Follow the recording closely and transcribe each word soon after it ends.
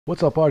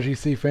What's up,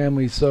 RGC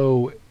family?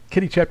 So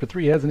Kitty Chapter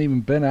 3 hasn't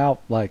even been out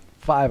like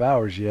 5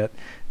 hours yet,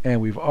 and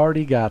we've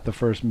already got the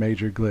first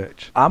major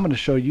glitch. I'm going to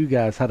show you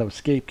guys how to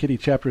escape Kitty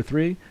Chapter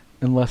 3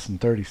 in less than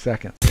 30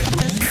 seconds.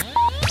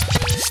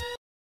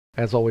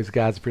 As always,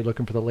 guys, if you're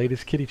looking for the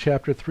latest Kitty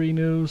Chapter 3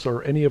 news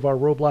or any of our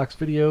Roblox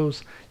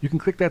videos, you can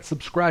click that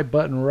subscribe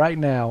button right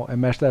now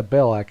and mash that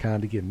bell icon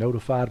to get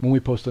notified when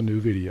we post a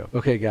new video.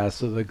 Okay, guys,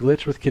 so the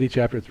glitch with Kitty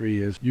Chapter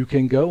 3 is you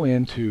can go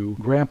into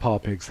Grandpa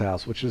Pig's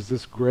house, which is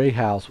this gray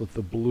house with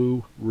the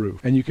blue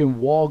roof, and you can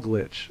wall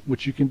glitch,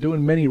 which you can do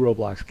in many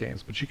Roblox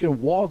games, but you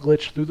can wall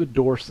glitch through the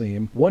door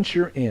seam. Once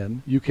you're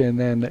in, you can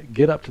then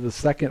get up to the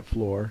second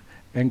floor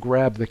and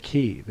grab the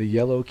key, the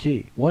yellow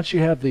key. Once you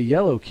have the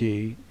yellow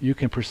key, you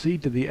can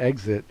proceed to the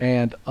exit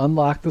and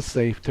unlock the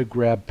safe to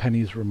grab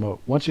Penny's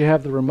remote. Once you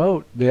have the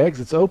remote, the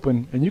exit's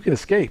open and you can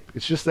escape.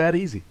 It's just that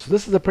easy. So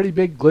this is a pretty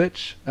big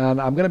glitch, and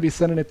I'm going to be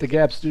sending it to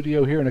Gab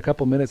Studio here in a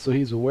couple minutes so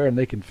he's aware and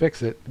they can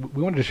fix it.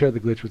 We wanted to share the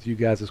glitch with you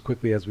guys as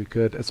quickly as we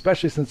could,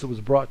 especially since it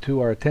was brought to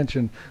our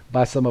attention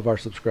by some of our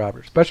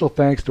subscribers. Special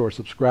thanks to our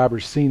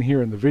subscribers seen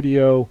here in the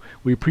video.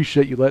 We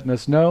appreciate you letting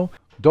us know.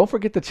 Don't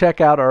forget to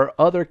check out our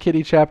other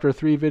Kitty Chapter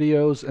 3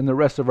 videos and the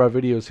rest of our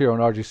videos here on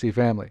RGC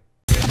Family.